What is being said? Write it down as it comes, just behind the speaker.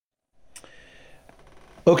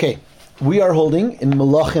Okay, we are holding in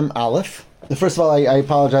Melachim Alef. First of all, I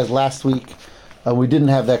apologize. Last week we didn't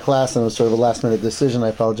have that class, and it was sort of a last-minute decision. I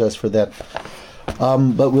apologize for that.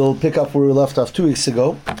 But we'll pick up where we left off 2 weeks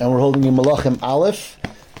ago, and we're holding in Melachim Alef,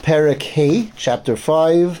 Perek Hey, chapter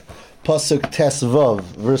 5, Pasuk Tes Vav,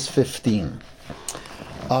 verse 15.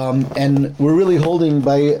 And we're really holding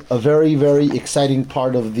by a very, very exciting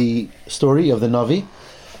part of the story of the Navi.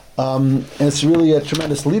 And it's really a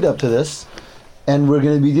tremendous lead-up to this. And we're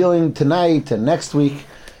going to be dealing tonight and next week,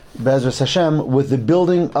 Be'ezras Hashem, with the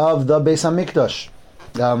building of the Beis HaMikdash.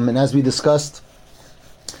 And as we discussed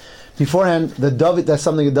beforehand, that's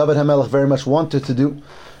something that David HaMelech very much wanted to do.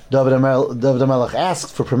 David HaMelech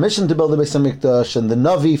asked for permission to build the Beis HaMikdash, and the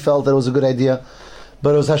Navi felt that it was a good idea.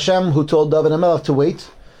 But it was Hashem who told David HaMelech to wait,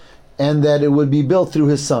 and that it would be built through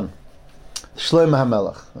his son, Shlomo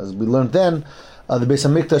HaMelech. As we learned then, the Beis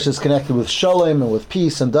HaMikdash is connected with Shalom and with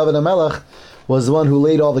peace, and David HaMelech was the one who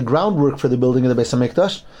laid all the groundwork for the building of the Beis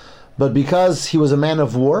HaMikdash. But because he was a man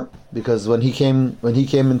of war, because when he came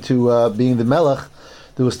into being the Melech,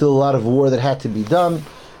 there was still a lot of war that had to be done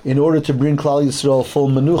in order to bring Klal Yisrael full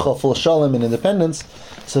menucha, full shalom and independence.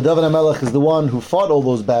 So David HaMelech is the one who fought all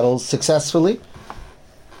those battles successfully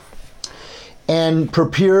and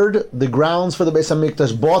prepared the grounds for the Beis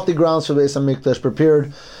HaMikdash, bought the grounds for the Beis HaMikdash,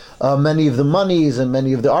 prepared many of the monies and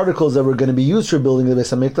many of the articles that were going to be used for building the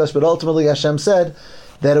Beis HaMikdash, but ultimately Hashem said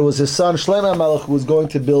that it was his son Shlomo HaMelech who was going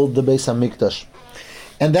to build the Beis HaMikdash.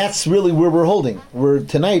 And that's really where we're holding.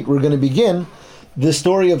 Tonight we're going to begin the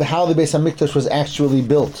story of how the Beis HaMikdash was actually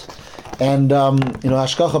built. And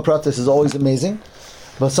Hashgacha Pratis is always amazing,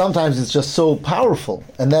 but sometimes it's just so powerful.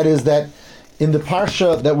 And that is that in the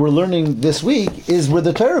Parsha that we're learning this week is where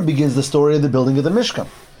the Torah begins the story of the building of the Mishkan.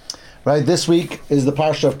 Right, this week is the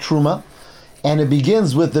Parsha of Truma, and it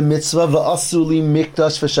begins with the mitzvah v'asuli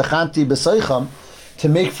mikdash v'shachanti b'seicham, to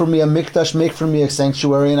make for me a mikdash, make for me a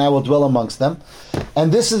sanctuary, and I will dwell amongst them.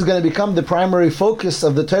 And this is going to become the primary focus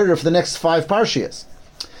of the Torah for the next 5 Parshias.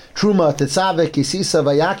 Truma, Tetzaveh, Kisisa,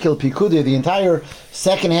 Vayakil, Pikudei, the entire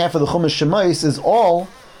second half of the Chumash Shemais is all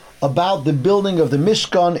about the building of the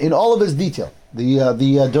Mishkan in all of its detail.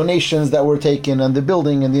 The donations that were taken and the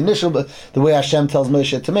building and the way Hashem tells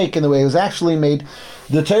Moshe to make and the way it was actually made.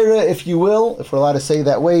 The Torah, if you will, if we're allowed to say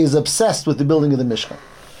that way, is obsessed with the building of the Mishkan.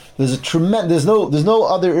 There's no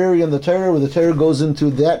other area in the Torah where the Torah goes into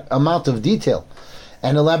that amount of detail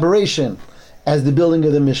and elaboration as the building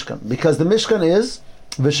of the Mishkan, because the Mishkan is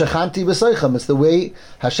v'shachanti b'seicham. It's the way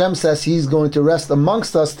Hashem says He's going to rest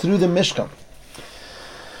amongst us through the Mishkan.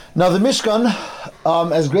 Now the Mishkan,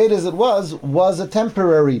 as great as it was a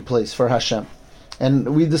temporary place for Hashem.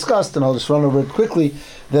 And we discussed, and I'll just run over it quickly,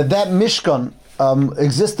 that Mishkan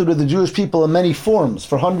existed with the Jewish people in many forms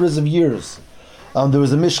for hundreds of years. There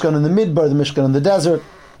was the Mishkan in the Midbar, the Mishkan in the desert,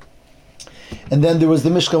 and then there was the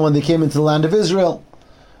Mishkan when they came into the land of Israel.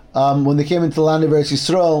 When they came into the land of Eretz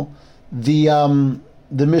Yisrael,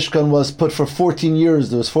 the Mishkan was put for 14 years.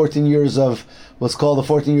 There was 14 years of what's called the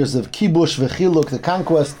 14 years of Kibush V'chiluk, the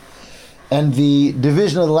conquest, and the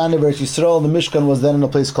division of the land of Eretz Yisrael. The Mishkan was then in a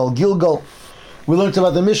place called Gilgal. We learned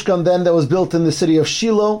about the Mishkan then that was built in the city of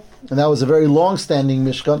Shiloh, and that was a very long-standing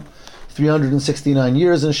Mishkan, 369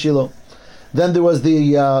 years in Shiloh. Then there was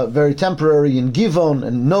the very temporary in Givon,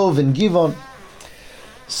 and Nov in Givon.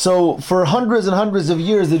 So for hundreds and hundreds of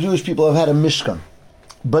years, the Jewish people have had a Mishkan,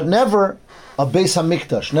 but never a Beis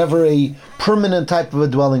HaMikdash, never a permanent type of a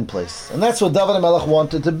dwelling place. And that's what David HaMelech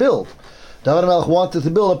wanted to build. David HaMelech wanted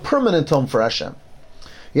to build a permanent home for Hashem.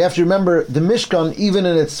 You have to remember, the Mishkan, even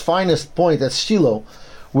in its finest point at Shiloh,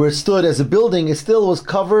 where it stood as a building, it still was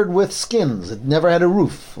covered with skins. It never had a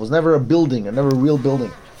roof. It was never a building, or never a real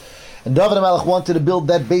building. And David HaMelech wanted to build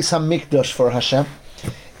that Beis HaMikdash for Hashem.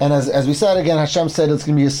 And as we said again, Hashem said it's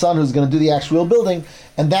going to be his son who's going to do the actual building,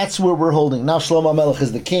 and that's where we're holding. Now Shlomo HaMelech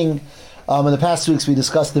is the king. In the past weeks we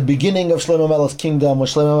discussed the beginning of Shlomo HaMelech's kingdom, when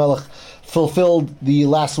Shlomo HaMelech fulfilled the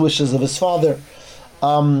last wishes of his father.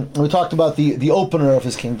 We talked about the opener of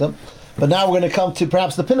his kingdom, but now we're going to come to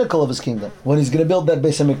perhaps the pinnacle of his kingdom, when he's going to build that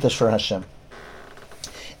Beis HaMikdash for Hashem.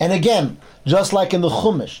 And again, just like in the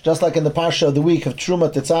Chumash, just like in the Parsha of the week of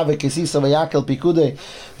Truma, Tetzaveh, Kisisa, Vayakil, Pikudei,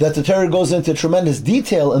 that the Torah goes into tremendous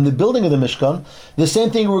detail in the building of the Mishkan, the same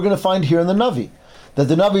thing we're going to find here in the Navi. That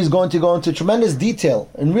the Navi is going to go into tremendous detail,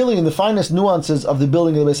 and really in the finest nuances of the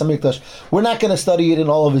building of the Beis HaMikdash. We're not going to study it in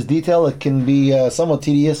all of its detail. It can be somewhat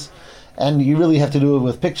tedious, and you really have to do it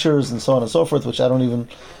with pictures and so on and so forth, which I don't even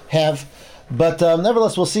have. But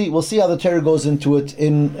nevertheless, we'll see how the Torah goes into it.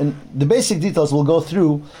 In the basic details we'll go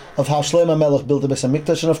through of how Shlomo HaMelech built the Beis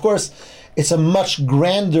HaMikdash, and of course, it's a much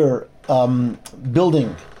grander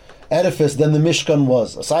building edifice than the Mishkan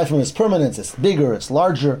was. Aside from its permanence, it's bigger, it's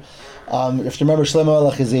larger. If you remember, Shlomo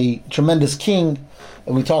Melech is a tremendous king,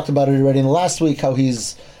 and we talked about it already in the last week, how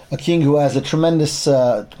he's a king who has a tremendous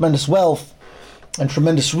wealth and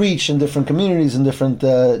tremendous reach in different communities and different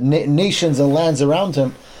nations and lands around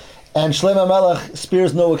him. And Shlomo Melech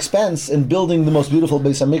spares no expense in building the most beautiful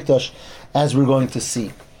Beis HaMikdash, as we're going to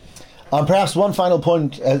see. Perhaps one final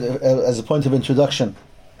point as a point of introduction.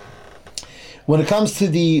 When it comes to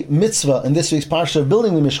the mitzvah in this week's parsha of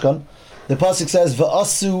building the Mishkan, the pasuk says,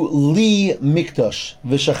 "Va'asu li mikdash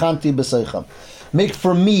v'shachanti b'seicham." Make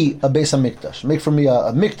for me a Beis HaMikdash. Make for me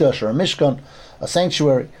a mikdash or a Mishkan, a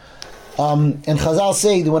sanctuary. And Chazal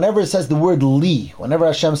say that whenever it says the word li, whenever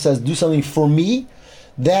Hashem says do something for me,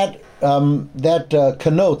 that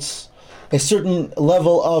connotes a certain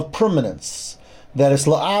level of permanence. That is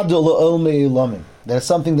la'ad la'ol me'ilamim. That is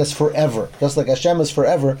something that's forever. Just like Hashem is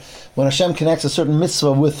forever, when Hashem connects a certain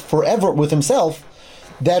mitzvah with forever, with Himself,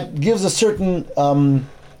 that gives a certain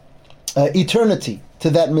eternity to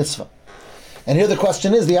that mitzvah. And here the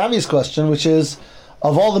question is, the obvious question, which is,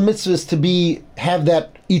 of all the mitzvahs to have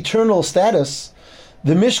that eternal status,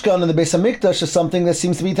 the Mishkan and the Beis HaMikdash is something that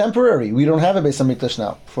seems to be temporary. We don't have a Beis HaMikdash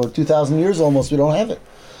now. For 2,000 years almost, we don't have it.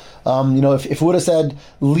 If it would have said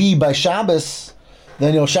Li by Shabbos,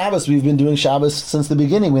 then Shabbos, we've been doing Shabbos since the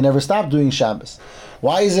beginning. We never stopped doing Shabbos.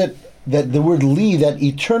 Why is it that the word Li, that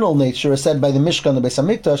eternal nature, is said by the Mishkan, the Beis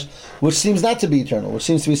HaMikdash, which seems not to be eternal, which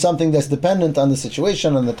seems to be something that's dependent on the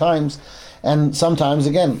situation and the times, and sometimes,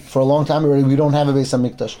 again, for a long time already, we don't have a Beis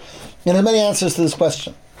HaMikdash. And there's many answers to this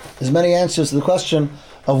question. There's many answers to the question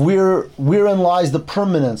of wherein lies the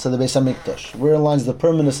permanence of the Beis HaMikdash, wherein lies the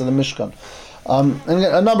permanence of the Mishkan. And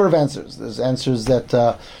a number of answers. There's answers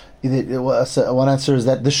that one answer is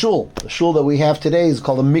that the shul that we have today is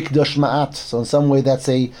called a Mikdash Ma'at. So in some way, that's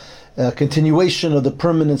a continuation of the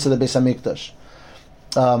permanence of the Beis HaMikdash.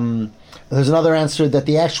 There's another answer that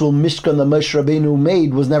the actual Mishkan that Moshe Rabbeinu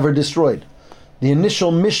made was never destroyed. The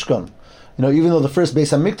initial Mishkan, even though the first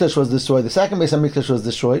Beis HaMikdash was destroyed, the second Beis HaMikdash was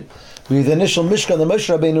destroyed, the initial Mishkan that Moshe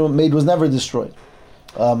Rabbeinu made was never destroyed.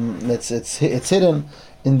 It's hidden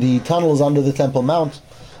in the tunnels under the Temple Mount,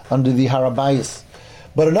 under the Har HaBayis.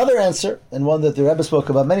 But another answer, and one that the Rebbe spoke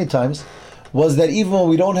about many times, was that even when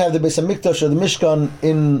we don't have the Beis HaMikdash or the Mishkan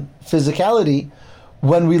in physicality,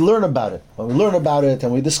 when we learn about it,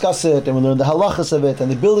 and we discuss it, and we learn the halachas of it,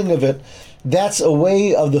 and the building of it, that's a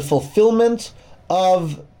way of the fulfillment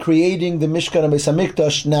of creating the Mishkan and Beis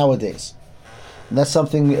HaMikdash nowadays. And that's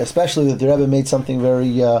something, especially that the Rebbe made something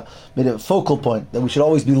made a focal point, that we should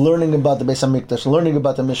always be learning about the Beis HaMikdash, learning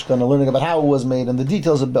about the Mishkan, and learning about how it was made, and the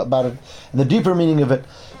details about it, and the deeper meaning of it,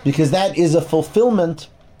 because that is a fulfillment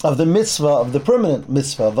of the mitzvah, of the permanent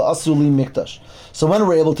mitzvah, v'asu li mikdash. So when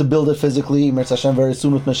we're able to build it physically, Mirz Hashem very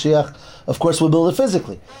soon with Mashiach, of course we'll build it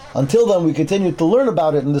physically. Until then, we continue to learn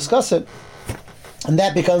about it and discuss it, and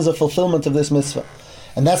that becomes a fulfillment of this mitzvah.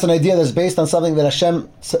 And that's an idea that's based on something that Hashem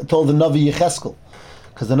told the Navi Yecheskel.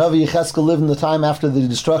 Because the Navi Yecheskel lived in the time after the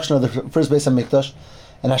destruction of the first Beis HaMikdash,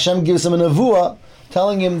 and Hashem gives him a nevuah,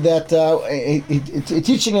 telling him that,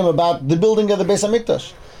 teaching him about the building of the Beis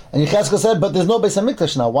HaMikdash. And Yecheskel said, but there's no Beis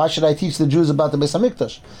HaMikdash now. Why should I teach the Jews about the Beis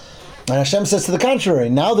HaMikdash? And Hashem says to the contrary,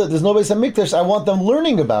 now that there's no Beis HaMikdash, I want them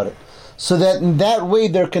learning about it, so that in that way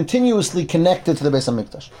they're continuously connected to the Beis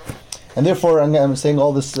HaMikdash. And therefore, I'm saying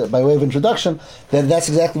all this by way of introduction, that that's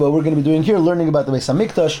exactly what we're going to be doing here, learning about the Beis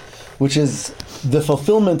HaMikdash, which is the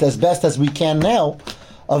fulfillment as best as we can now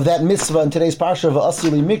of that mitzvah in today's parsha of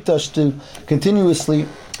Asili Mikdash, to continuously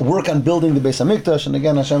work on building the Beis HaMikdash. And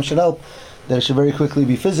again, Hashem should help that it should very quickly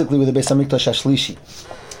be physically with the Beis HaMikdash Hashlishi.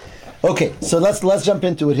 Okay, so let's jump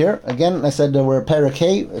into it here. Again, I said we're Perek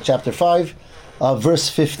Hey, chapter 5, verse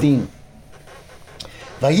 15.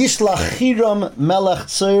 Vayishlach Hiram melech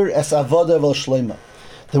Tzoir es avoda vel shleima.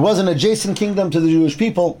 There was an adjacent kingdom to the Jewish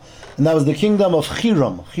people, and that was the kingdom of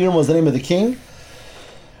Hiram. Hiram was the name of the king,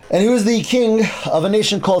 and he was the king of a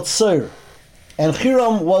nation called Tzoir. And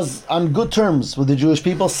Hiram was on good terms with the Jewish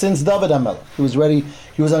people since David HaMelech.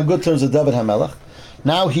 He was on good terms with David HaMelech.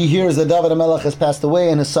 Now he hears that David HaMelech has passed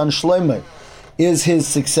away, and his son Shlomo is his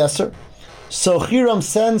successor. So Hiram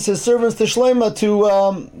sends his servants to Shlomo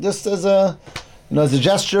to just as a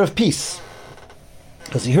gesture of peace,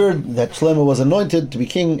 because he heard that Shlomo was anointed to be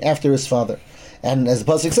king after his father. And as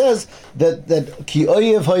the pasuk says, that ki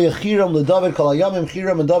oyev haya Hiram leDavid kol hayamim,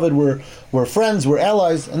 Hiram and David were friends, were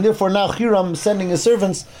allies, and therefore now Hiram sending his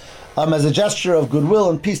servants as a gesture of goodwill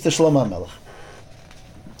and peace to Shlomo HaMelech.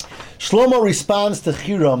 Shlomo responds to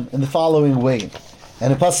Hiram in the following way.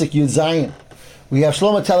 And in pasuk Yud Zayin, we have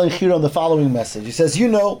Shlomo telling Hiram the following message. He says,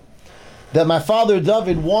 that my father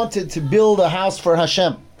David wanted to build a house for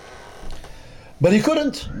Hashem, but he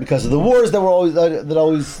couldn't because of the wars that were always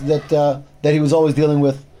that he was always dealing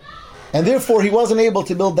with, and therefore he wasn't able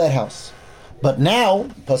to build that house. But now,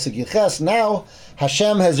 Pasuk Yiches, now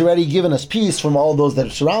Hashem has already given us peace from all those that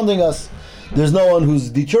are surrounding us. There's no one who's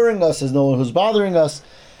deterring us. There's no one who's bothering us.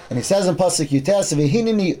 And he says in Pasuk Yites,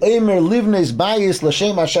 "V'hinini omer livnes bayis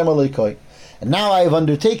l'shem Hashem Elokai." And now I have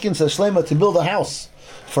undertaken, says Shlomo, to build a house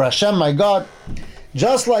for Hashem, my God,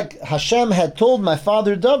 just like Hashem had told my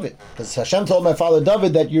father David. Because Hashem told my father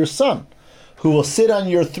David that your son, who will sit on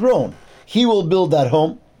your throne, he will build that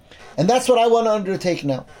home. And that's what I want to undertake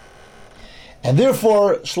now. And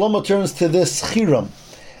therefore, Shlomo turns to this Chiram,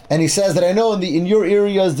 and he says that I know in your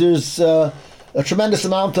areas there's a tremendous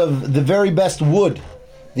amount of the very best wood,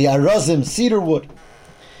 the arazim, cedar wood.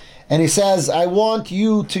 And he says, I want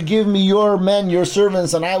you to give me your men, your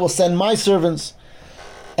servants, and I will send my servants.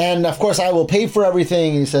 And of course, I will pay for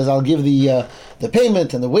everything. He says, I'll give the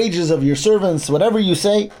payment and the wages of your servants, whatever you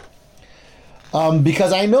say,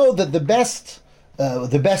 because I know that the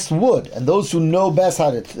best wood, and those who know best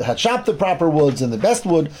how to chop the proper woods, and the best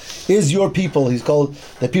wood is your people. He's called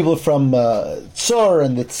the people from Tzor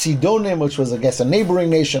and the Sidonim, which was, I guess, a neighboring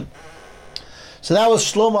nation. So that was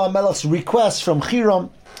Shlomo HaMelech's request from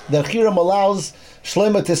Hiram, that Hiram allows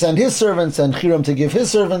Shlomo to send his servants and Hiram to give his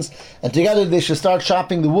servants, and together they should start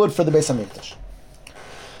chopping the wood for the Beis HaMikdash.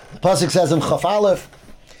 The pasuk says in Chaf Aleph,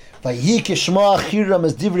 "Vayik Yishma Hiram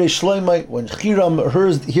es divrei Shlomo." When Hiram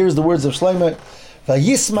hears the words of Shlomo,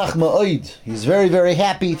 Vayismach ma'od, he's very, very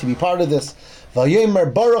happy to be part of this.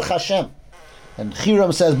 Vayomer Baruch Hashem, and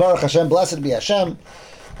Hiram says, Baruch Hashem, blessed be Hashem,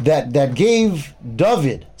 that gave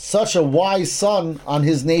David such a wise son on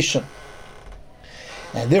his nation.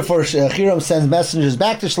 And therefore Hiram sends messengers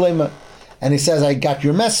back to Shlomo, and he says, I got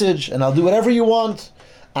your message, and I'll do whatever you want.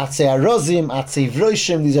 Atzei arozim, atzei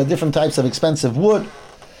vroshim, these are different types of expensive wood.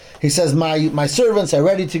 He says, my servants are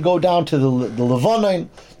ready to go down to the Levonon.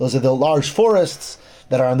 Those are the large forests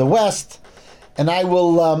that are on the west. And I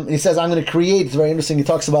will, he says, I'm going to create, it's very interesting, he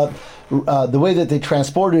talks about the way that they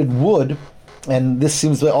transported wood, and this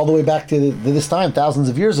seems all the way back to this time, thousands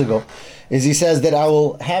of years ago, is he says that I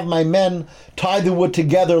will have my men tie the wood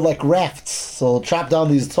together like rafts. So they'll chop down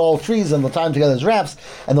these tall trees and they'll tie them together as rafts,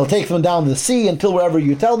 and they'll take them down to the sea until wherever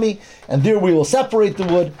you tell me, and there we will separate the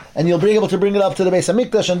wood, and you'll be able to bring it up to the Beis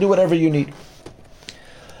HaMikdash and do whatever you need.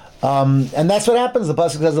 And that's what happens. The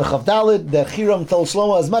pasuk says in Chav Daled that Hiram told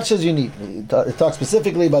Shlomo as much as you need. It talks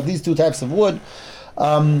specifically about these two types of wood,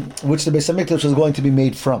 which the Beis HaMikdash is going to be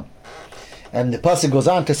made from. And the pasuk goes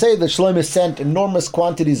on to say that Shlomo sent enormous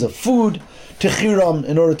quantities of food to Hiram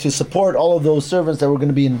in order to support all of those servants that were going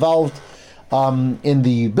to be involved in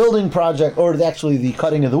the building project, or actually the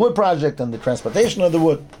cutting of the wood project and the transportation of the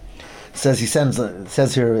wood. It says he sends, it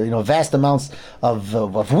says here, vast amounts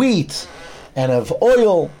of wheat and of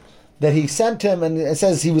oil that he sent him, and it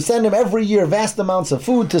says he would send him every year vast amounts of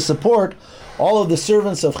food to support all of the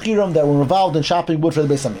servants of Hiram that were involved in chopping wood for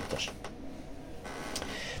the Beis HaMikdash.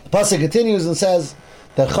 The pasuk continues and says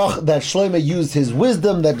that Shlomo used his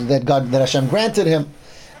wisdom that Hashem granted him,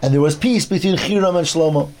 and there was peace between Hiram and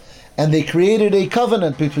Shlomo, and they created a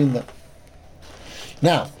covenant between them.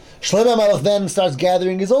 Now, Shlomo HaMelech then starts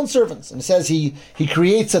gathering his own servants, and it says he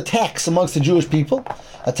creates a tax amongst the Jewish people,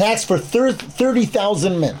 a tax for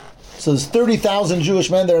 30,000 men. So there's 30,000 Jewish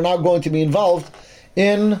men that are now going to be involved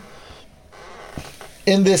in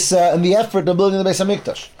the effort of building the Beis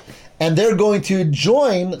HaMikdash. And they're going to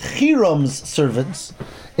join Hiram's servants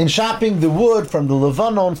in chopping the wood from the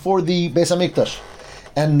Levanon for the Beis HaMikdash.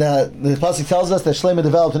 And the pasuk tells us that Shlomo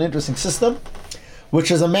developed an interesting system, which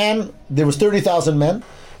is there was 30,000 men,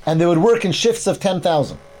 and they would work in shifts of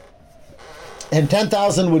 10,000. And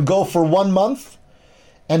 10,000 would go for 1 month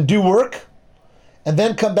and do work, and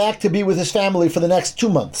then come back to be with his family for the next 2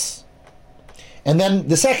 months. And then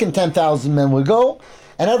the second 10,000 men would go,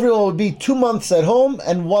 and everyone would be 2 months at home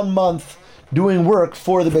and 1 month doing work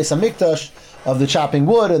for the Beis HaMikdash of the chopping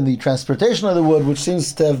wood and the transportation of the wood, which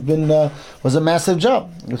seems to have been was a massive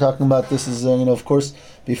job. We're talking about this is of course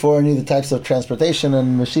before any of the types of transportation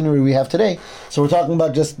and machinery we have today. So we're talking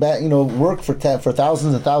about just work for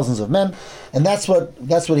thousands and thousands of men, and that's what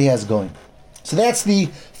he has going. So that's the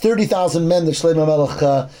 30,000 men that Shlomo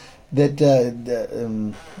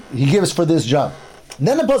HaMelech he gives for this job. And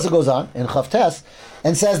then the pasuk goes on in Chavtes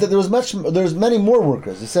and says that there's many more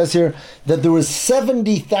workers. It says here that there was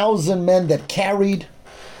 70,000 men that carried,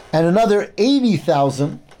 and another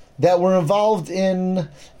 80,000 that were involved in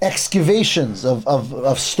excavations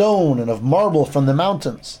of stone and of marble from the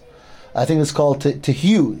mountains, I think it's called to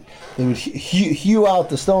hew. They would hew out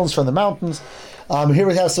the stones from the mountains. Here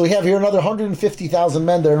we have here another 150,000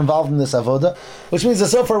 men that are involved in this avoda, which means that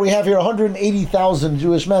so far we have here 180,000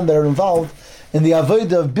 Jewish men that are involved in the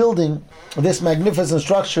avoda of building this magnificent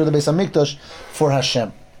structure, the Beis Hamikdash, for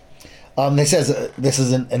Hashem. It says this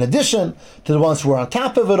is in addition to the ones who were on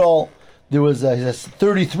top of it all. There was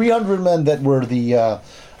 3,300 men that were the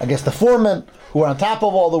foremen who were on top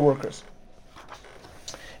of all the workers.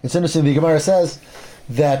 It's interesting. The Gemara says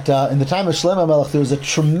that in the time of Shlomo Melech, there was a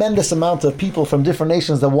tremendous amount of people from different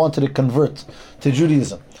nations that wanted to convert to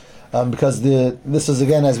Judaism. Because this is,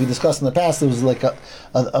 again, as we discussed in the past, it was like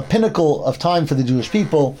a pinnacle of time for the Jewish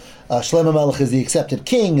people. Shlomo Melech is the accepted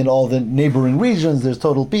king in all the neighboring regions. There's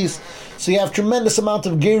total peace. So you have tremendous amount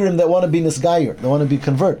of Gerim that want to be Nisgayer, they want to be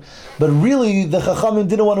convert. But really, the Chachamim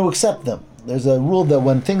didn't want to accept them. There's a rule that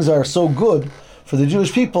when things are so good for the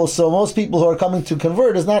Jewish people, so most people who are coming to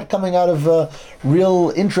convert is not coming out of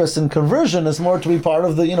real interest in conversion. It's more to be part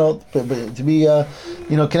of the, to be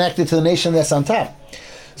connected to the nation that's on top.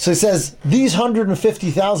 So he says these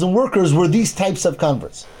 150,000 workers were these types of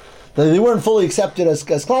converts. They weren't fully accepted as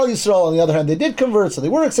Klal Yisrael. On the other hand, they did convert, so they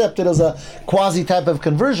were accepted as a quasi type of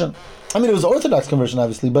conversion. I mean, it was Orthodox conversion,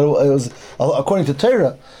 obviously, but it was according to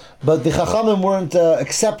Torah. But the Chachamim weren't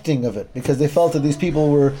accepting of it because they felt that these people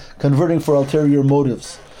were converting for ulterior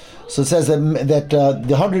motives. So it says that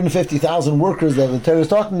the 150,000 workers that the Torah is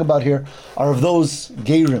talking about here are of those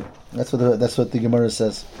Gerim. That's what the Gemara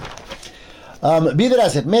says. Be that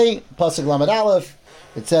as it may, Pasuk Lamed Aleph,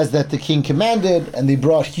 it says that the king commanded, and they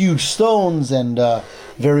brought huge stones and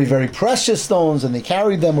very, very precious stones, and they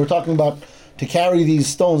carried them. We're talking about to carry these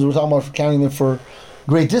stones. We're talking about carrying them for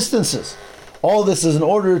great distances. All this is in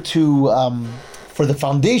order to for the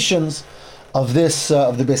foundations of this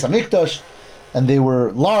of the Beis Hamikdash, and they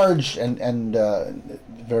were large and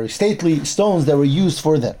very stately stones that were used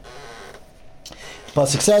for them.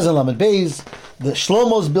 Pasuk says in Lamed Beis, the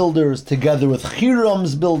Shlomo's builders, together with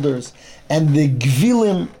Hiram's builders, and the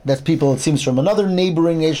Gvilim, that's people, it seems, from another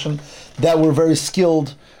neighboring nation, that were very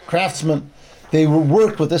skilled craftsmen. They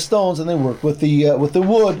worked with the stones and they worked with the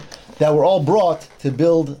wood that were all brought to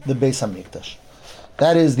build the Beis Hamikdash.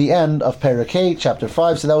 That is the end of Perek chapter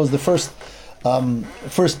 5. So that was the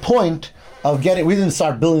first point of getting. We didn't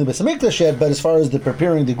start building the Beis Hamikdash yet, but as far as the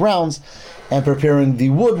preparing the grounds and preparing the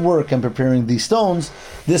woodwork and preparing the stones,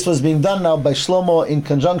 this was being done now by Shlomo in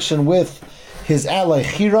conjunction with his ally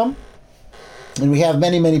Hiram. And we have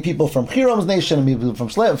many, many people from Hiram's nation and people from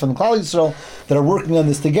the Klal Yisrael that are working on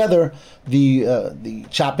this together. The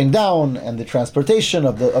chopping down and the transportation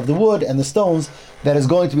of the wood and the stones that is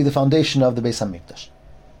going to be the foundation of the Beis Hamikdash.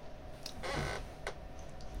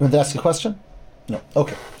 You want to ask a question? No.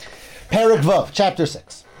 Okay. Perek Vav, chapter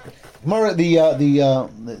 6. The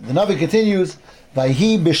Navi continues.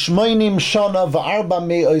 Vayhi b'shmoinim shana v'arba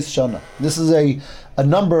me'os shana. This is a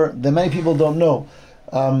number that many people don't know.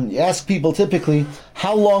 You ask people typically,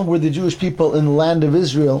 how long were the Jewish people in the land of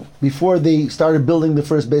Israel before they started building the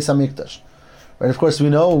first Beis Hamikdash? Right? Of course, we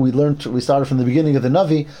know, we started from the beginning of the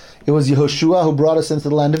Navi, it was Yehoshua who brought us into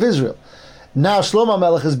the land of Israel. Now Shlomo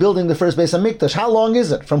Melech is building the first Beis Hamikdash. How long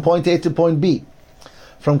is it from point A to point B?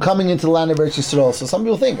 From coming into the land of Eretz Yisrael. So some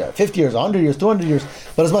people think 50 years, 100 years, 200 years,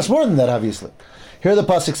 but it's much more than that, obviously. Here the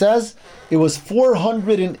pasuk says, it was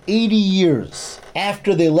 480 years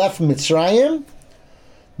after they left Mitzrayim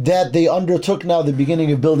that they undertook now the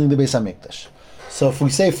beginning of building the Beis Hamikdash. So if we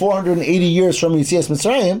say 480 years from Yetzias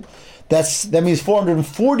Mitzrayim, that means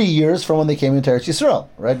 440 years from when they came into Eretz Yisrael,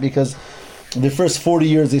 right? Because the first 40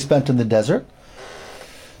 years they spent in the desert.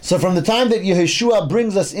 So from the time that Yehoshua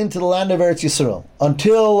brings us into the land of Eretz Yisrael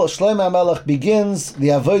until Shlomo Melech begins the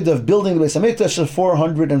avodah of building the Beis Hamikdash is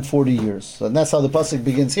 440 years. So that's how the pasuk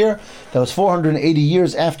begins here. That was 480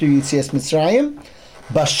 years after Yetzias Mitzrayim.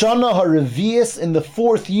 Bashana HaRevius, in the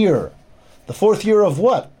fourth year. The fourth year of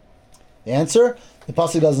what? The answer, the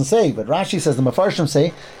pasuk doesn't say, but Rashi says, the Mefarshim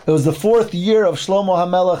say, it was the fourth year of Shlomo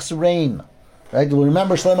HaMelech's reign. Right? Well,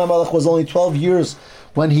 remember, Shlomo HaMelech was only 12 years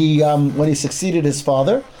when he succeeded his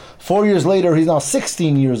father. 4 years later, he's now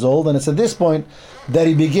 16 years old, and it's at this point that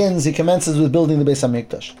he commences with building the Beis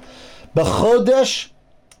Hamikdash. B'chodesh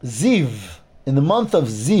Ziv, in the month of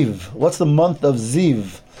Ziv. What's the month of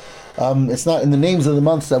Ziv? It's not in the names of the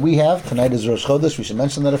months that we have. Tonight is Rosh Chodesh. We should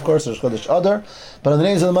mention that, of course, Rosh Chodesh Adar. But in the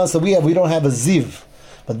names of the months that we have, we don't have a Ziv.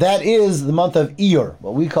 But that is the month of Iyar,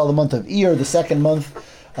 what we call the month of Iyar, the second month.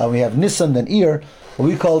 We have Nisan, then Iyar. What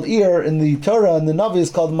we called Iyar in the Torah and the Navi is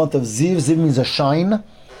called the month of Ziv. Ziv means a shine.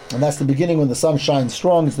 And that's the beginning when the sun shines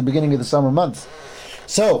strong. It's the beginning of the summer months.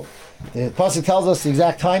 So, The pasuk tells us the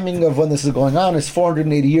exact timing of when this is going on is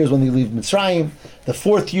 480 years when they leave Mitzrayim, the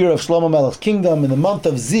 4th year of Shlomo Melech's kingdom, in the month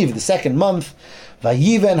of Ziv, the 2nd month.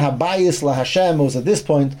 Vayiven habayis laHashem. It was at this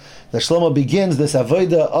point that Shlomo begins this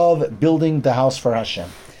avodah of building the house for Hashem.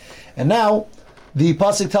 And now the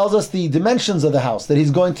pasuk tells us the dimensions of the house that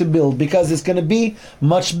he's going to build, because it's going to be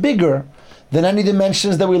much bigger than any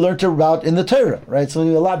dimensions that we learned about in the Torah, right? So it's going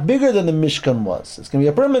to be a lot bigger than the Mishkan was. It's going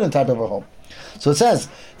to be a permanent type of a home. So it says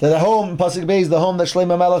that the home, pasuk Beis, the home that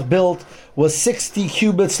Shlomo Melech built was 60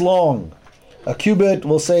 cubits long. A cubit,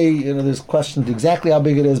 we'll say, there's questions exactly how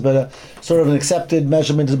big it is, but a sort of an accepted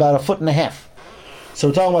measurement is about 1.5 feet. So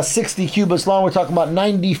we're talking about 60 cubits long. We're talking about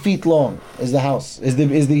 90 feet long. Is the house? Is the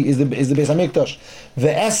Beis Hamikdash? The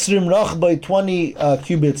esrim rach by 20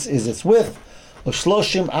 cubits is its width.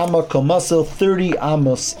 Shloshim amar komasel, 30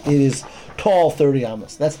 amos. It is tall, 30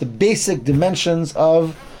 amos. That's the basic dimensions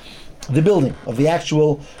of the building, of the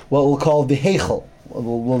actual, what we'll call the heichel.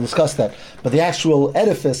 We'll discuss that. But the actual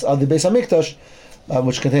edifice of the Beis Hamikdash,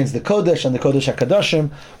 which contains the Kodesh and the Kodesh HaKadoshim,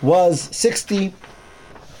 was 60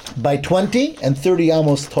 by 20 and 30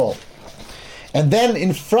 amos tall. And then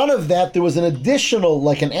in front of that, there was an additional,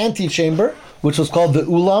 like an antechamber, which was called the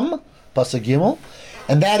Ulam, Pasuk Gimel,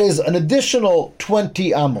 and that is an additional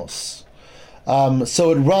 20 amos.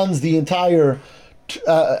 So it runs the entire,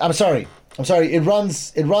 it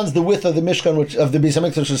runs the width of the Mishkan, which of the Beis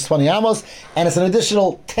Hamikdash, which is 20 amos, and it's an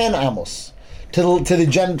additional 10 amos to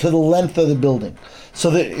the length of the building. So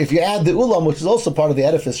that if you add the Ulam, which is also part of the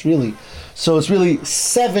edifice, really, so it's really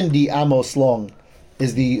 70 amos long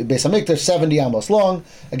is the Beis Hamikdash, 70 amos long,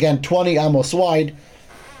 again 20 amos wide,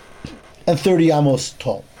 and 30 amos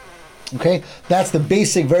tall. Okay, that's the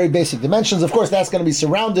basic, very basic dimensions. Of course, that's going to be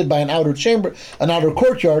surrounded by an outer chamber, an outer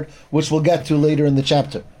courtyard, which we'll get to later in the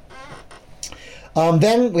chapter.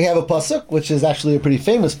 Then we have a pasuk, which is actually a pretty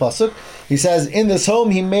famous pasuk. He says, in this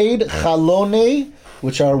home he made chalone,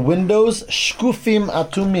 which are windows, shkufim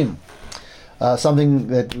atumim. Something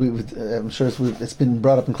that I'm sure it's been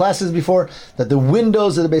brought up in classes before, that the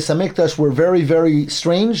windows of the Beis Hamikdash were very, very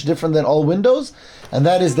strange, different than all windows, and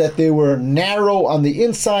that is that they were narrow on the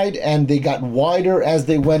inside and they got wider as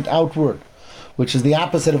they went outward, which is the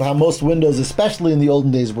opposite of how most windows, especially in the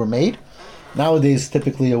olden days, were made. Nowadays,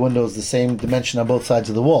 typically a window is the same dimension on both sides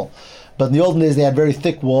of the wall. But in the olden days, they had very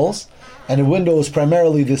thick walls, and a window was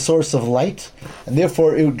primarily the source of light, and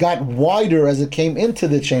therefore it got wider as it came into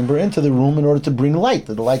the chamber, into the room, in order to bring light,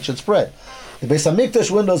 that the light should spread. The Beis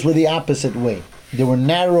Hamikdash windows were the opposite way. They were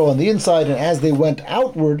narrow on the inside, and as they went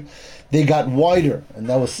outward, they got wider. And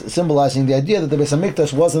that was symbolizing the idea that the Beis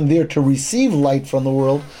Hamikdash wasn't there to receive light from the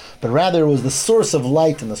world, but rather it was the source of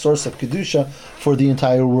light and the source of Kedusha for the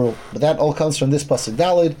entire world. But that all comes from this Pasuk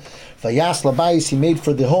Daled. Vayas labayis, he made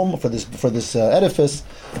for the home, for this edifice,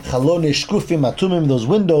 chalone shkufim atumim, those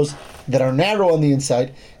windows that are narrow on the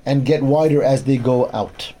inside and get wider as they go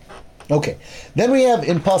out. Okay, then we have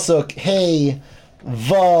in Pasuk Hey,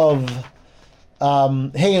 Vav,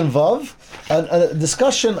 Hey and Vav, a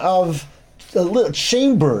discussion of little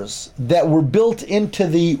chambers that were built into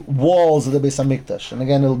the walls of the Beis Hamikdash. And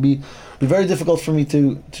again, it'll be very difficult for me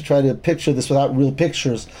to try to picture this without real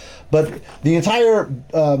pictures. But the entire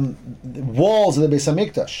walls of the Beis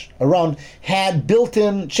Hamikdash around had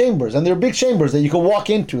built-in chambers, and they're big chambers that you could walk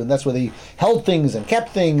into, and that's where they held things and kept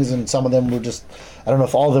things, and some of them were just, I don't know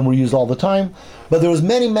if all of them were used all the time, but there was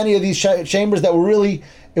many of these chambers that were really,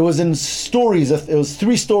 it was in stories. It was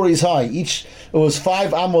 3 stories high. It was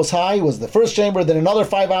 5 amos high, was the first chamber, then another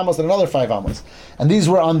 5 amos, then another 5 amos. And these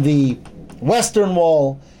were on the western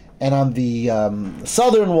wall, and on the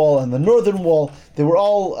southern wall and the northern wall. They were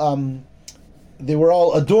all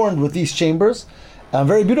adorned with these chambers,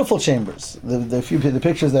 very beautiful chambers. The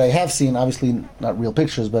pictures that I have seen, obviously not real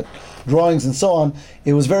pictures, but drawings and so on,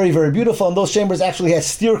 it was very, very beautiful. And those chambers actually had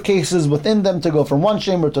staircases within them to go from one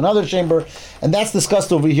chamber to another chamber, and that's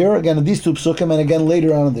discussed over here again in these 2 psukim, and again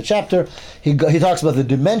later on in the chapter he talks about the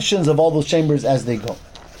dimensions of all those chambers as they go.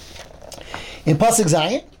 In Pasuk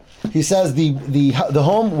Zayin, he says the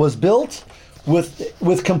home was built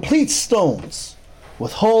with complete stones,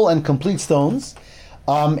 with whole and complete stones,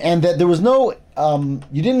 and that there was no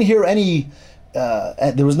you didn't hear any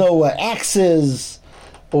there was no axes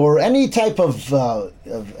or any type of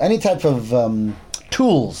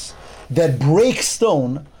tools that break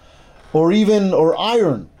stone or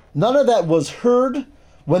iron. None of that was heard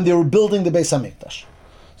when they were building the Beis Hamikdash.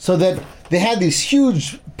 So that they had these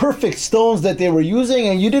huge, perfect stones that they were using,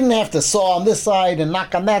 and you didn't have to saw on this side and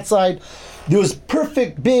knock on that side. there was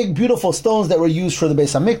perfect, big, beautiful stones that were used for the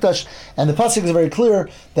Beis Hamikdash, and the pasuk is very clear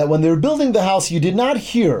that when they were building the house, you did not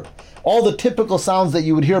hear all the typical sounds that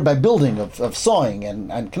you would hear by building, of sawing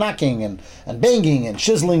and knocking and banging and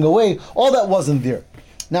chiseling away. All that wasn't there.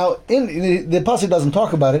 Now, in the pasuk doesn't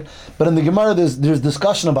talk about it, but in the Gemara there's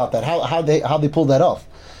discussion about that, how they pulled that off.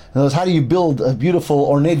 In other words, how do you build a beautiful,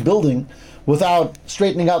 ornate building without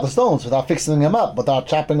straightening out the stones, without fixing them up, without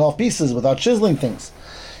chopping off pieces, without chiseling things?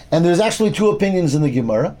 And there's actually two opinions in the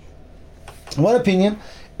Gemara. One opinion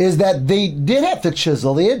is that they did have to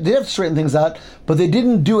chisel, they did have to straighten things out, but they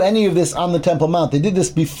didn't do any of this on the Temple Mount. They did this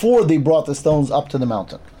before they brought the stones up to the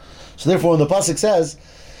mountain. So therefore, when the pasuk says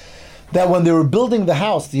that when they were building the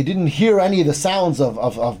house, you didn't hear any of the sounds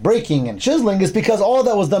of breaking and chiseling, is because all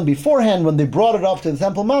that was done beforehand. When they brought it up to the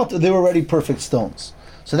Temple Mount, they were already perfect stones.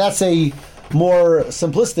 So that's a more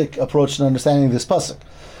simplistic approach to understanding this pasuk.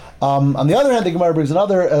 On the other hand, the Gemara brings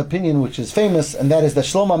another opinion which is famous, and that is that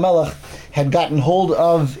Shlomo Melech had gotten hold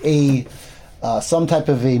of some type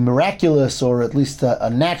of a miraculous, or at least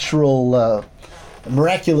a natural,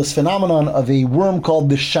 miraculous phenomenon of a worm called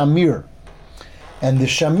the shamir. And the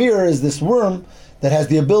shamir is this worm that has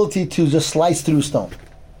the ability to just slice through stone.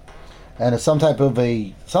 And it's some type of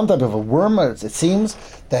a worm, it seems,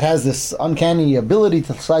 that has this uncanny ability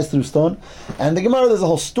to slice through stone. And the Gemara, there's a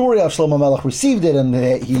whole story of Shlomo Melech received it, and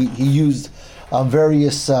he used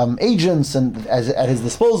various agents and at his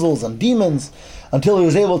disposals and demons until he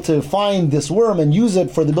was able to find this worm and use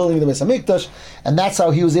it for the building of the Beis Hamikdash. And that's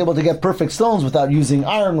how he was able to get perfect stones without using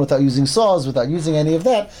iron, without using saws, without using any of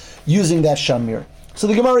that, using that shamir. So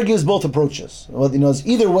the Gemara gives both approaches. Well, it's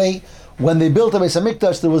either way. When they built the Beis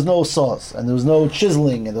Hamikdash, there was no saws, and there was no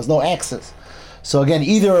chiseling, and there was no axes. So again,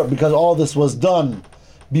 either because all this was done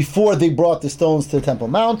before they brought the stones to the Temple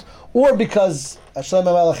Mount, or because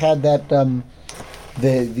Shlomo Melech had that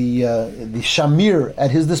the shamir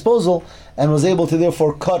at his disposal, and was able to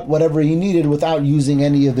therefore cut whatever he needed without using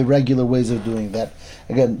any of the regular ways of doing that.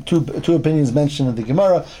 Again, two opinions mentioned in the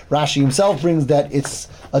Gemara. Rashi himself brings that it's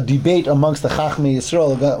a debate amongst the Chachmei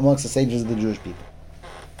Yisrael, amongst the sages of the Jewish people.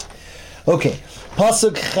 Okay,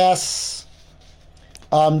 Pasuk Ches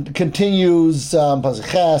continues, Pasuk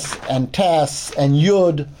Ches and Tes and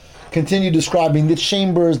Yud continue describing the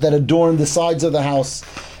chambers that adorn the sides of the house,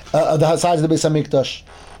 the sides of the Beis Hamikdash,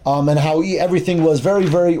 and how everything was very,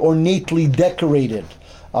 very ornately decorated.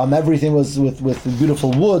 Everything was with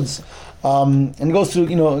beautiful woods, and it goes through,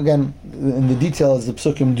 again, in the detail as the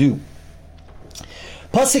Psukim do.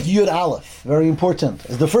 Pasuk Yud Aleph, very important.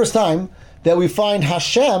 It's the first time that we find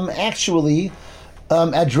Hashem actually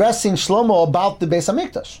addressing Shlomo about the Beis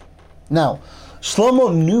Hamikdash. Now,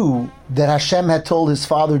 Shlomo knew that Hashem had told his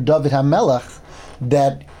father David HaMelech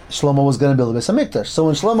that Shlomo was going to build the Beis Hamikdash. So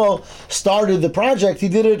when Shlomo started the project, he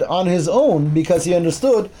did it on his own because he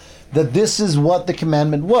understood that this is what the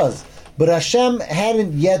commandment was. But Hashem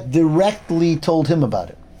hadn't yet directly told him about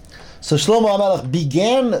it. So Shlomo HaMelech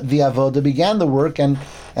began the avodah, began the work, and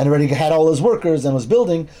already had all his workers and was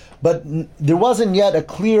building, but there wasn't yet a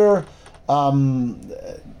clear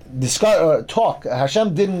talk.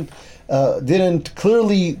 Hashem didn't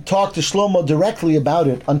clearly talk to Shlomo directly about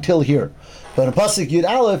it until here. But in Pasuk Yud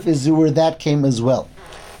Aleph is where that came as well.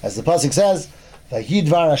 As the Pasuk says,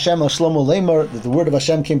 Vayidvar Hashem al Shlomo Lemor, that the word of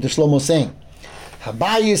Hashem came to Shlomo saying,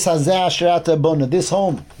 Habayis hazeh asher ata bona, this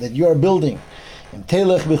home that you are building, if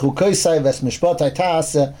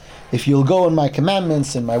you'll go in my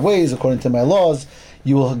commandments and my ways, according to my laws,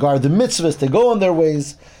 you will guard the mitzvahs to go in their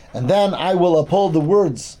ways, and then I will uphold the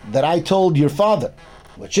words that I told your father,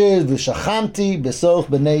 which is V'shachamti b'soch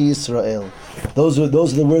b'nei Yisrael. Those are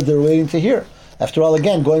the words they're waiting to hear. After all,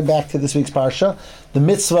 again, going back to this week's parsha, the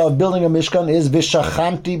mitzvah of building a mishkan is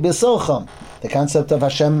V'shachamti b'socham, the concept of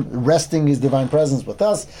Hashem resting His divine presence with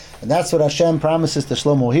us, and that's what Hashem promises to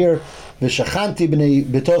Shlomo here. V'shachanti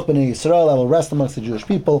b'toch b'nei Yisrael, I will rest amongst the Jewish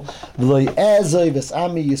people. V'lo ye'ezoi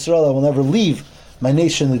v's'ami Yisrael, I will never leave my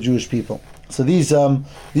nation, the Jewish people. So these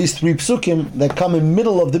three psukim that come in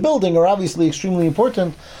middle of the building are obviously extremely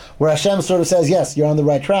important, where Hashem sort of says, yes, you're on the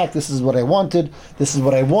right track, this is what I wanted, this is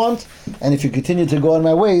what I want, and if you continue to go in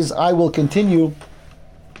my ways, I will continue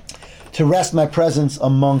to rest my presence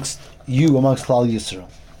amongst you, amongst Klal Yisrael.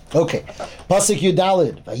 Okay, Pasuk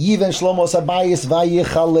Yudalid, Vayiven Shlomo Sabayis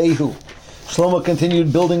Vayichalehu. Shlomo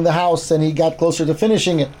continued building the house, and he got closer to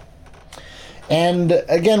finishing it. And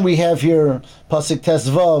again, we have here Pasuk Tes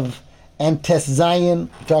Vav and Tes Zayin.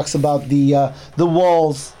 He talks about the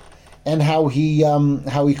walls and how he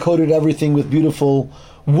coated everything with beautiful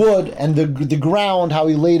wood, and the ground, how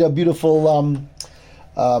he laid a beautiful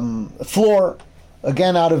floor.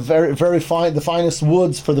 again out of very, very fine, the finest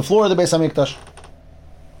woods for the floor of the Beis Hamikdash.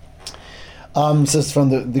 Says from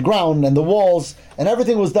the ground and the walls, and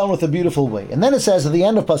everything was done with a beautiful way. And then it says at the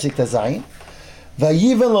end of Pasuk Tezayin,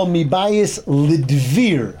 Vayiven lo mibayis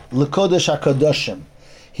lidvir lekodesh hakadoshim.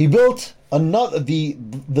 He built another. The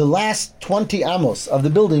last 20 amos of the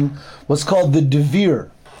building was called the devir.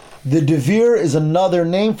 The devir is another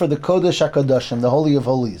name for the kodesh hakadoshim, the Holy of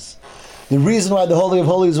Holies. The reason why the Holy of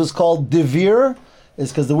Holies was called devir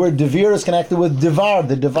is because the word devir is connected with devar,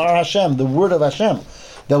 the devar Hashem, the word of Hashem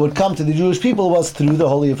that would come to the Jewish people was through the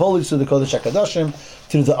Holy of Holies, through the Kodesh HaKadoshim,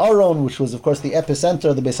 through the Aron, which was of course the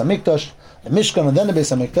epicenter of the Beis HaMikdash, the Mishkan, and then the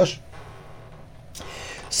Beis HaMikdash.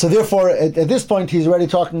 So therefore, at this point, he's already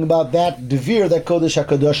talking about that Devir, that Kodesh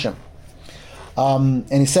HaKadoshim. And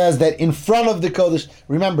he says that in front of the Kodesh,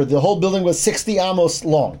 remember, the whole building was 60 amos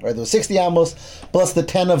long, right? There was 60 amos plus the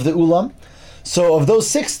 10 of the Ulam. So of those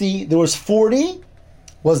 60, there was 40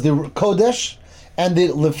 was the Kodesh, and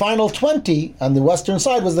the final 20 on the western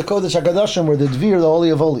side was the Kodesh HaKadoshim, where the Dvir, the Holy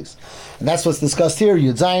of Holies. And that's what's discussed here,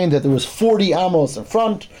 Yud Zayin, that there was 40 amos in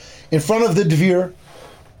front of the Dvir.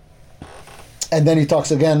 And then he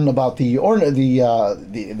talks again about the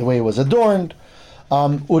way it was adorned.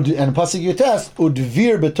 And Pasuk Yutes,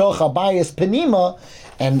 Udvir betoch habayis penima,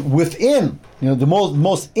 and within, the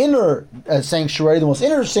most inner sanctuary, the most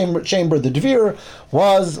inner chamber, the Dvir,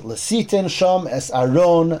 was Lesitin Sham es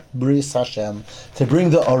Aron Bris Hashem, to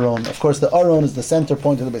bring the Aron. Of course, the Aron is the center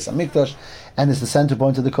point of the Beis HaMikdash, and it's the center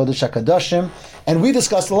point of the Kodesh HaKadoshim. And we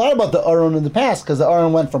discussed a lot about the Aron in the past, because the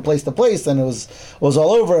Aron went from place to place, and it was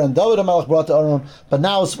all over, and David HaMelech brought the Aron. But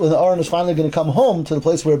now when the Aron is finally going to come home to the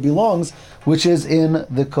place where it belongs, which is in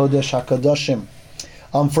the Kodesh HaKadoshim.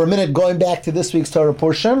 For a minute, going back to this week's Torah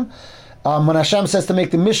portion, when Hashem says to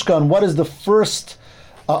make the Mishkan, what is the first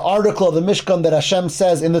article of the Mishkan that Hashem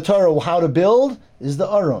says in the Torah how to build? Is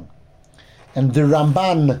the Aron. And the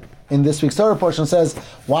Ramban in this week's Torah portion says,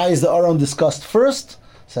 why is the Aron discussed first?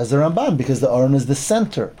 Says the Ramban, because the Aron is the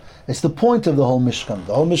center. It's the point of the whole Mishkan.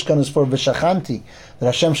 The whole Mishkan is for V'shachanti, that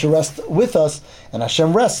Hashem should rest with us, and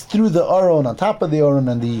Hashem rests through the Aron, on top of the Aron,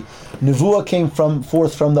 and the Nevuah came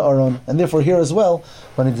forth from the Aron. And therefore here as well,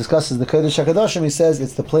 when he discusses the Kodesh HaKadoshim, he says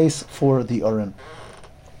it's the place for the Aron.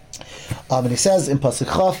 And he says in Pasuk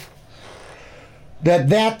Chaf, that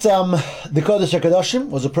the Kodesh HaKadoshim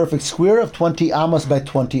was a perfect square of 20 amos by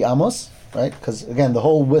 20 amos, right? Because again, the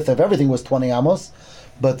whole width of everything was 20 amos,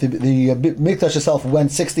 but the Mikdash itself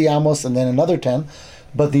went 60 amos and then another 10,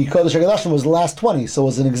 but the Kodesh HaKadoshim was the last 20, so it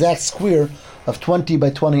was an exact square of 20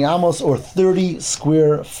 by 20 amos, or 30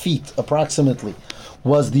 square feet approximately,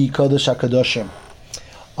 was the Kodesh HaKadoshim.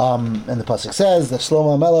 And the Pasuk says that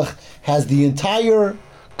Shlomo HaMelech has the entire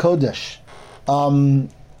Kodesh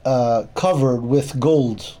covered with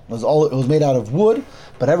gold. It was made out of wood,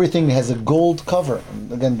 but everything has a gold cover.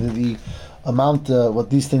 And again, the amount,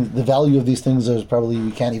 the value of these things is probably,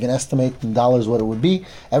 we can't even estimate in dollars what it would be.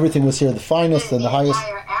 Everything was here the finest and the highest. The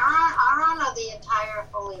entire Aron or the entire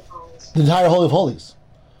Holy of Holies? The entire Holy of Holies.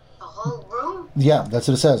 The whole room? Yeah, that's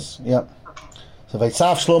what it says. Yeah. Okay. So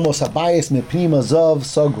Vaitzaf Shlomo Sabayis Mipnima Zav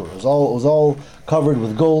Sagur. It was all covered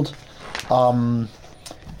with gold.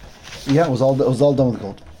 It was all done with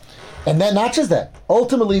gold. And then not just that.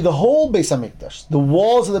 Ultimately, the whole Beis Hamikdash, the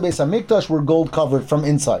walls of the Beis Hamikdash were gold covered from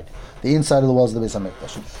inside. The inside of the walls of the Beis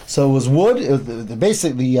Hamikdash. So it was wood. It was the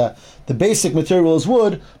basic material is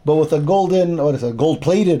wood, but with a gold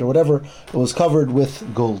plated or whatever, it was covered with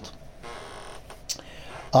gold.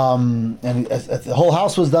 And the whole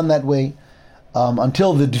house was done that way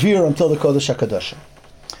until the Dvir, until the Kodesh HaKadoshim.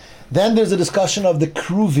 Then there's a discussion of the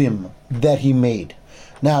kruvim that he made.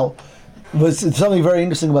 Now, there's something very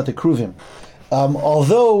interesting about the kruvim.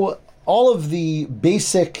 Although all of the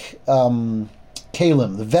basic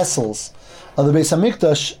kalim, the vessels of the Beis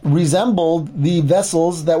Hamikdash, resembled the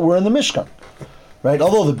vessels that were in the Mishkan, right?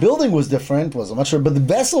 Although the building was different, wasn't much, but the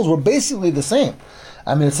vessels were basically the same.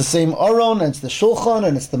 I mean, it's the same Aron, and it's the Shulchan,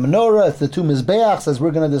 and it's the Menorah, it's the two Mizbeachs, as we're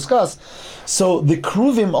going to discuss. So the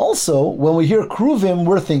kruvim also, when we hear kruvim,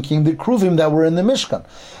 we're thinking the kruvim that were in the Mishkan.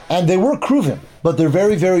 And they were kruvim, but they're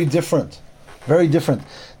very, very different. Very different.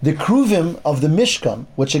 The kruvim of the Mishkan,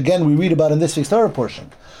 which again we read about in this week's Torah portion,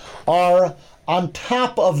 are on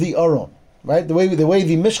top of the Aron. Right? The way the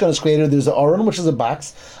Mishkan is created, there's an Aron, which is a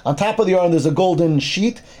box. On top of the Aron, there's a golden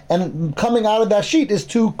sheet, and coming out of that sheet is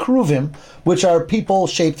two kruvim, which are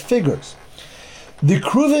people-shaped figures. The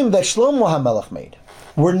kruvim that Shlomo HaMelech made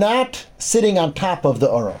were not sitting on top of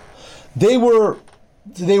the Aron.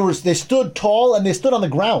 They stood tall and they stood on the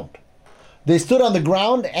ground. they stood on the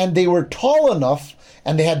ground, and they were tall enough,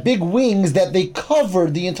 and they had big wings that they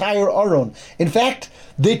covered the entire Aron. In fact,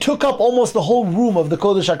 they took up almost the whole room of the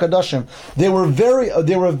Kodesh HaKadoshim. They were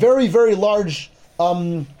a very, very large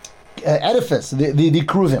edifice, the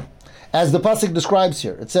Kruvim, as the pasuk describes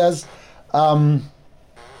here. It says, pasuk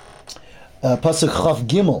Chav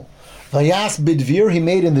Gimel, Vayas bidvir, he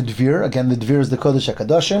made in the dvir. Again, the dvir is the Kodesh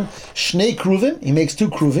HaKadoshim. Shnei Kruvim, he makes 2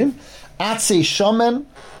 Kruvim. Atzei Shomen,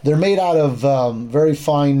 they're made out of very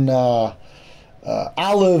fine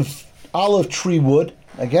olive tree wood,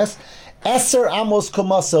 I guess. Eser amos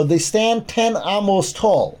komaso, they stand 10 amos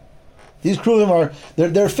tall. These kruvim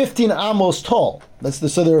they're 15 amos tall.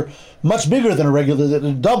 So they're much bigger than a regular,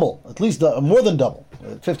 they're double, at least more than double.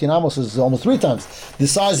 15 amos is almost 3 times the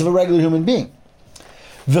size of a regular human being.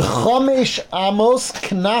 V'chomesh amos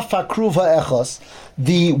knaf hakruv ha'echos,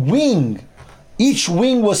 the wing, each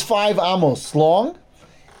wing was 5 amos long,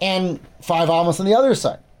 and 5 amos on the other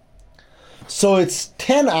side. So it's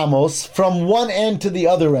 10 amos from one end to the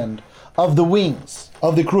other end of the wings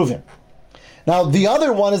of the kruvim. Now the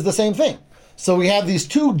other one is the same thing. So we have these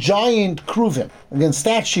 2 giant kruvim, again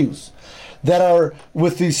statues, that are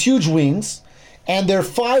with these huge wings, and they're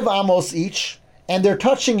 5 amos each, and they're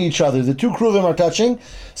touching each other. The 2 kruvim are touching.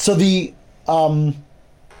 So the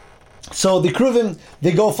kruvim,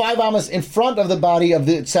 they go 5 amos in front of the body of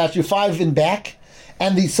the statue, 5 in back,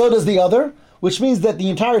 and so does the other, which means that the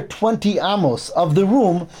entire 20 amos of the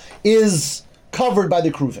room is covered by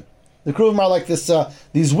the kruvim. The kruvim are like this;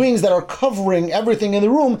 these wings that are covering everything in the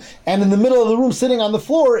room, and in the middle of the room, sitting on the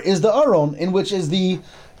floor, is the aron, in which is the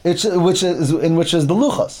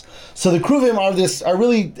luchas. So the kruvim are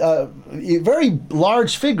really very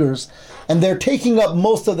large figures, and they're taking up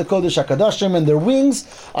most of the Kodesh HaKadoshim, and their wings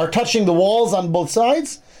are touching the walls on both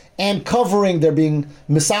sides and covering. They're being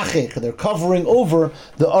misachech. They're covering over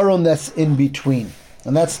the aron that's in between,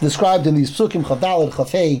 and that's described in these psukim Chav Daled, Chav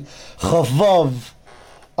Hey, Chav Vav.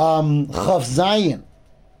 Chav Zayin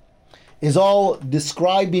is all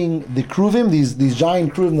describing the kruvim, these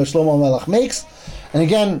giant kruvim that Shlomo Melech makes. And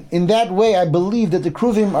again, in that way, I believe that the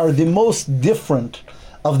kruvim are the most different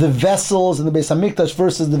of the vessels in the Beis Hamikdash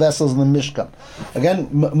versus the vessels in the Mishkan. Again,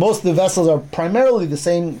 most of the vessels are primarily the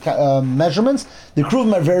same measurements. The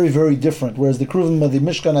kruvim are very, very different, whereas the kruvim of the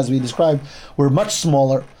Mishkan, as we described, were much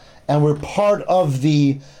smaller and were part of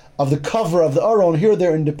the cover of the aron. Here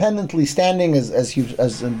they're independently standing as huge,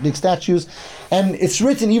 as big statues, and it's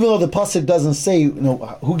written, even though the pasuk doesn't say,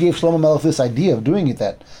 who gave Shlomo Melech this idea of doing it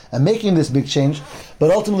that and making this big change,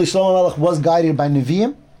 but ultimately Shlomo Melech was guided by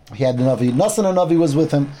Nevi'im. He had the Navi, Nasan and Navi was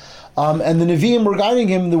with him, and the Nevi'im were guiding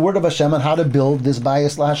him the word of Hashem on how to build this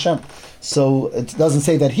bayis LaHashem. So it doesn't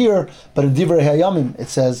say that here, but in Divrei Hayamim it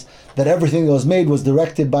says that everything that was made was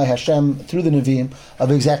directed by Hashem through the Nevi'im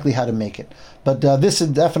of exactly how to make it. But this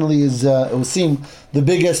definitely is, it would seem, the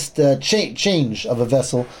biggest change of a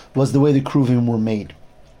vessel was the way the kruvim were made.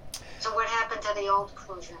 So what happened to the old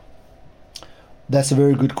kruvim? That's a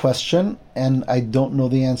very good question, and I don't know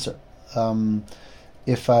the answer.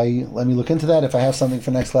 Let me look into that. If I have something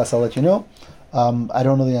for next class, I'll let you know. I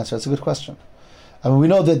don't know the answer. That's a good question. I mean, we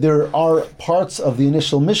know that there are parts of the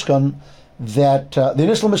initial Mishkan that the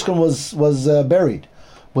initial Mishkan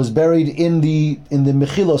was buried in the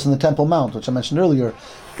Mechilos, in the Temple Mount, which I mentioned earlier.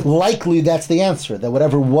 Likely that's the answer, that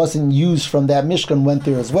whatever wasn't used from that Mishkan went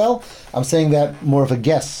there as well. I'm saying that more of a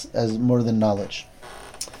guess as more than knowledge.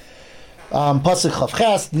 Pasuk Chav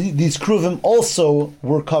Ches, these kruvim also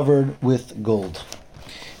were covered with gold.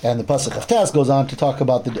 And the Pasuk Chav Tes goes on to talk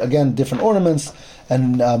about, different ornaments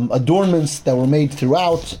and adornments that were made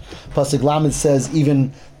throughout. Pasuk Lamed says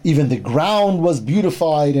even the ground was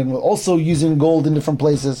beautified and were also using gold in different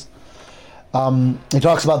places. He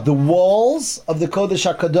talks about the walls of the Kodesh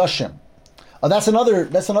HaKadoshim. That's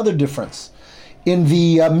another difference. In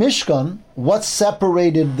the Mishkan, what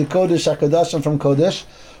separated the Kodesh HaKadoshim from Kodesh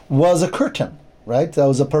was a curtain, right? That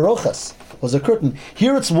was a parochas, was a curtain.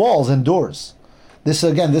 Here it's walls and doors. This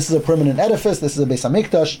is a permanent edifice. This is a Beis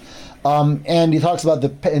Hamikdash, and he talks about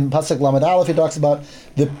in Pasuk Lamed Aleph. He talks about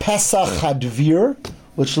the Pesach Hadvir,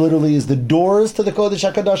 which literally is the doors to the Kodesh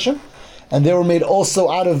HaKadoshim, and they were made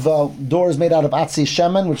also out of doors made out of Atzi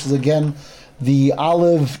Shemen, which is again the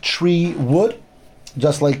olive tree wood,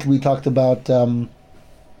 just like we talked about the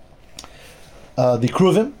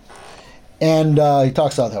Kruvim. And he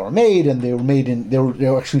talks about how they were made, and they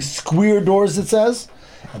were actually square doors, it says,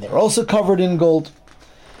 and they were also covered in gold,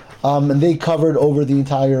 and they covered over the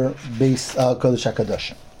entire base Kodesh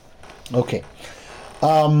HaKadoshim. Okay.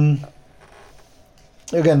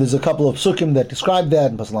 Again, there's a couple of psukim that describe that,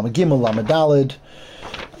 in Pasuk Lamed Gimel, Lamed Daled.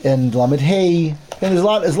 and Lamed Hey. And there's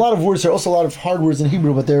a lot of words. There are also a lot of hard words in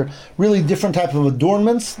Hebrew, but they're really different type of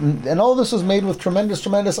adornments. And all of this was made with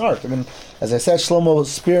tremendous art. I mean, as I said, Shlomo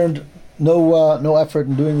spared no effort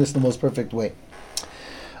in doing this in the most perfect way.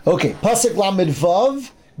 Okay, Pasuk Lamed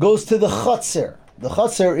Vav goes to the Chatzer. The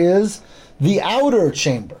Chatzer is the outer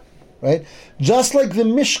chamber, right? Just like the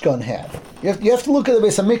Mishkan had. You have to look at the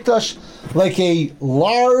Beis HaMikdash like a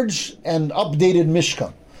large and updated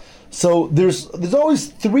Mishkan. So there's always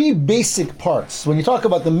three basic parts. When you talk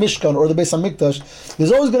about the Mishkan or the Beis HaMikdash,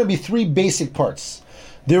 there's always going to be three basic parts.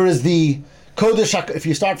 There is the Kodesh, if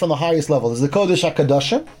you start from the highest level, there's the Kodesh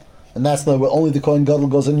HaKadoshim, and that's where only the Kohen Gadol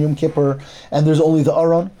goes in Yom Kippur, and there's only the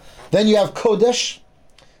Aron. Then you have Kodesh,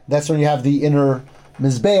 that's when you have the inner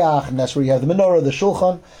Mizbeach, and that's where you have the Menorah, the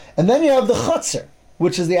Shulchan. And then you have the Chatzer,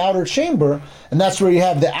 which is the outer chamber, and that's where you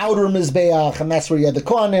have the outer Mizbeach, and that's where you have the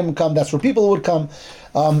Kohanim come, that's where people would come.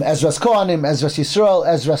 Ezras Kohanim, Ezras Yisrael,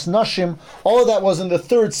 Ezras Nashim, all of that was in the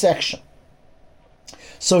third section.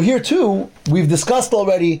 So here too, we've discussed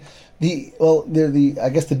already the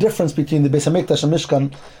difference between the Beis HaMikdash and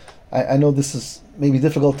Mishkan. I know this is maybe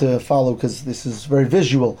difficult to follow because this is very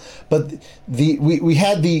visual, but we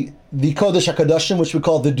had the Kodesh HaKadoshim, which we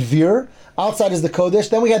call the Dvir. Outside is the Kodesh.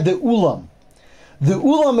 Then we had the Ulam. The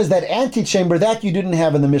Ulam is that antechamber that you didn't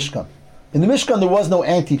have in the Mishkan. In the Mishkan, there was no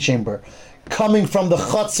antechamber coming from the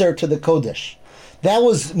Chatzer to the Kodesh. That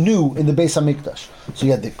was new in the Beis HaMikdash. So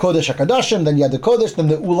you had the Kodesh HaKadoshim, then you had the Kodesh, then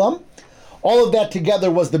the Ulam. All of that together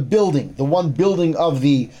was the building, the one building of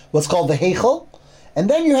what's called the Heichel. And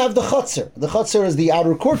then you have the Chatzer. The Chatzer is the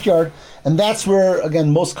outer courtyard, and that's where,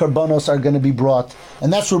 again, most karbanos are going to be brought.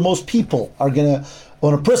 And that's where most people are going to,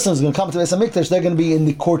 when a person is going to come to Beis HaMikdash, they're going to be in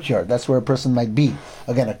the courtyard. That's where a person might be.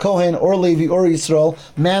 Again, a Kohen or Levi or Yisrael,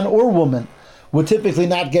 man or woman, would typically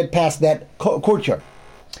not get past that courtyard.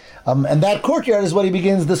 And that courtyard is what he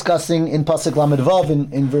begins discussing in Pasuk Lamed Vav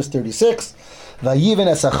in verse 36. Vayiven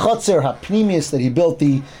es ha-chatzer ha-pnimius, that he built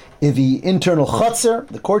the internal chatzer,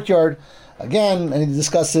 the courtyard. Again, and he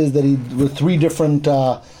discusses that with three different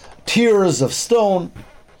tiers of stone.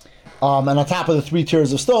 And on top of the three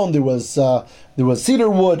tiers of stone, there was cedar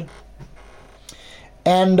wood.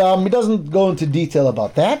 And he doesn't go into detail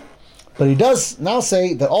about that. But he does now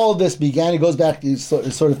say that all of this began, he goes back, he's sort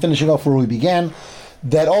of finishing off where we began,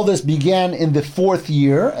 that all this began in the fourth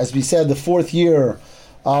year, as we said, the fourth year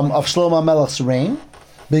of Shlomo Melech's reign.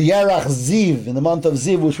 B'Yarach Ziv, in the month of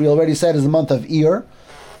Ziv, which we already said is the month of Iyar,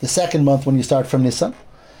 the second month when you start from Nisan.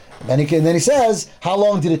 And then he says, how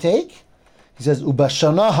long did it take? He says,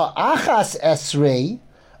 Ubashana ha'achas esrei,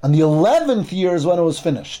 and the 11th year is when it was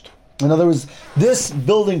finished. In other words, this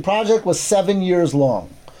building project was 7 years long.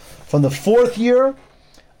 From the fourth year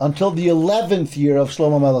until the 11th year of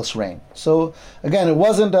Shlomo Melech's reign. So again,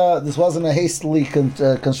 this wasn't a hastily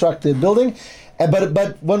constructed building,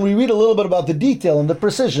 but when we read a little bit about the detail and the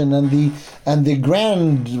precision and the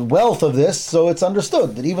grand wealth of this, so it's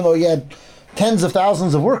understood that even though he had tens of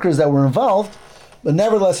thousands of workers that were involved, but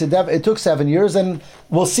nevertheless it took 7 years, and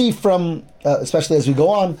we'll see from especially as we go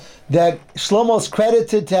on that Shlomo is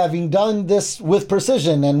credited to having done this with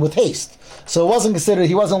precision and with haste. So it wasn't considered,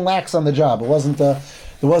 he wasn't lax on the job. It wasn't there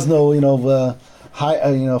was no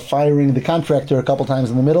firing the contractor a couple times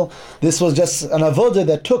in the middle. This was just an avodah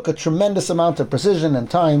that took a tremendous amount of precision and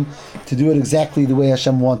time to do it exactly the way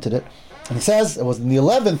Hashem wanted it. And he says it was in the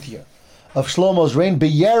 11th year of Shlomo's reign,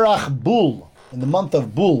 B'Yarach Bul, in the month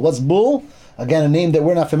of Bul. What's Bul? Again, a name that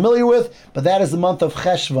we're not familiar with, but that is the month of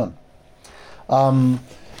Cheshvan.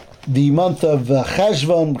 The month of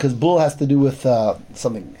Cheshvan, because Bul has to do with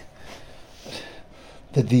something.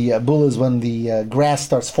 That the Bul is when the grass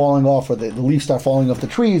starts falling off, or the leaves start falling off the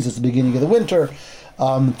trees. It's the beginning of the winter.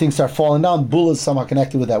 Things start falling down. Bul is somehow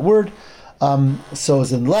connected with that word. So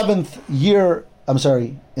it's in the 11th year.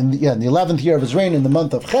 In the 11th year of his reign, in the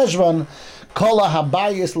month of Cheshvan, Kala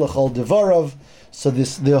Habayis L'chol Devarov. So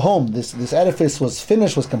this edifice was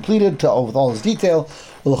finished, was completed with all its detail.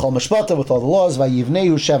 L'chol Mishpata, with all the laws.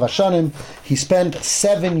 Vayivnehu Sheva Shanim. He spent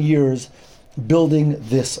 7 years building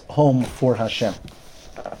this home for Hashem.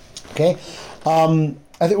 Okay,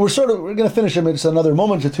 I think we're going to finish in just another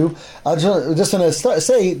moment or two. I'm just going to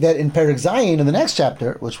say that in Perek Zayin, in the next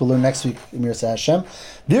chapter, which we'll learn next week, Emir Hashem,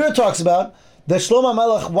 there it talks about that Shlomo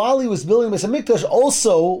Melech, while he was building Beis HaMikdash,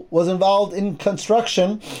 also was involved in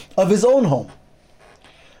construction of his own home.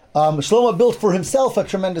 Shlomo built for himself a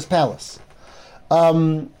tremendous palace,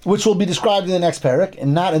 which will be described in the next parak,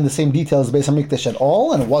 and not in the same detail as the Beis HaMikdash at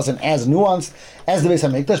all, and it wasn't as nuanced as the Beis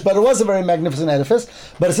HaMikdash, but it was a very magnificent edifice.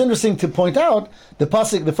 But it's interesting to point out, the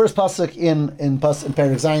first pasuk in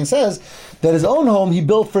Perek Zayin says that his own home he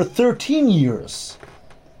built for 13 years.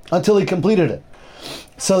 until he completed it.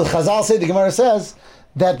 So the Chazal say, the Gemara says,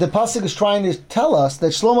 that the pasuk is trying to tell us that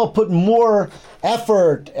Shlomo put more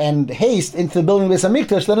effort and haste into the building of Beis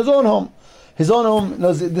Hamikdash than his own home. His own home,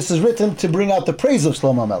 this is written to bring out the praise of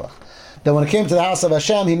Shlomo Melech. That when it came to the house of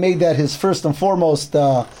Hashem, he made that his first and foremost,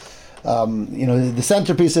 the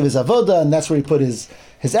centerpiece of his avodah, and that's where he put his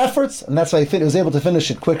efforts, and that's why he was able to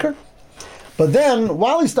finish it quicker. But then,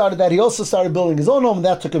 while he started that, he also started building his own home, and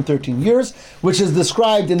that took him 13 years, which is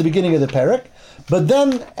described in the beginning of the parak. But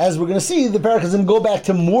then, as we're going to see, the parak is going to go back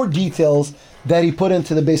to more details that he put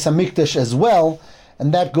into the Beis Hamikdash as well,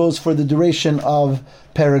 and that goes for the duration of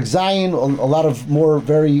Parak Zayin, a lot of more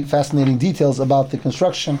very fascinating details about the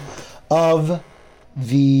construction of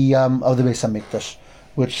the Beis Hamikdash,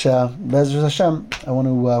 which, Be'ezus Hashem, I want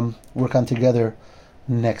to work on together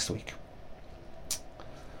next week.